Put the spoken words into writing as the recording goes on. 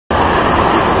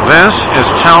This is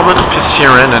Talbot and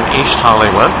Pis-Urin in East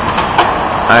Hollywood.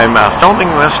 I'm filming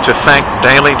this to thank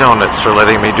Daily Donuts for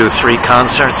letting me do 3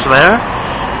 concerts there.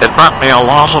 It brought me a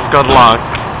lot of good luck.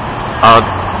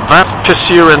 That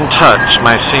Pis-Urin Touch,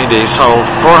 my CD, sold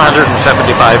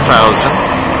 475,000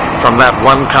 from that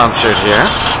one concert here.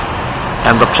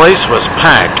 And the place was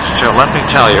packed, so let me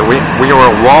tell you, we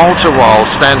were wall-to-wall,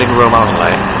 standing room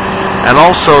only. And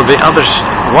also the other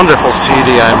wonderful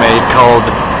CD I made called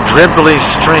Dribbly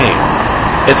Stream.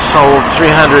 It sold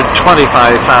 325,000,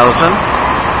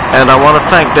 and I want to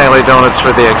thank Daily Donuts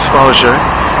for the exposure.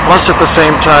 Plus, at the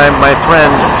same time, my friend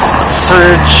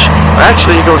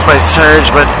actually he goes by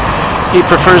Serge, but he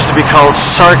prefers to be called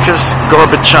Sargis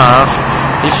Gorbachev.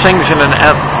 He sings in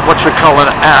what we call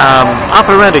an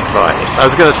operatic voice. I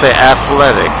was going to say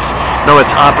athletic. No,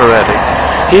 it's operatic.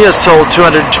 He has sold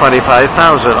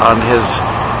 225,000 on his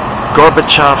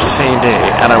Gorbachev CD,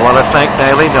 and I want to thank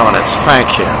Daily Donuts.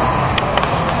 Thank you.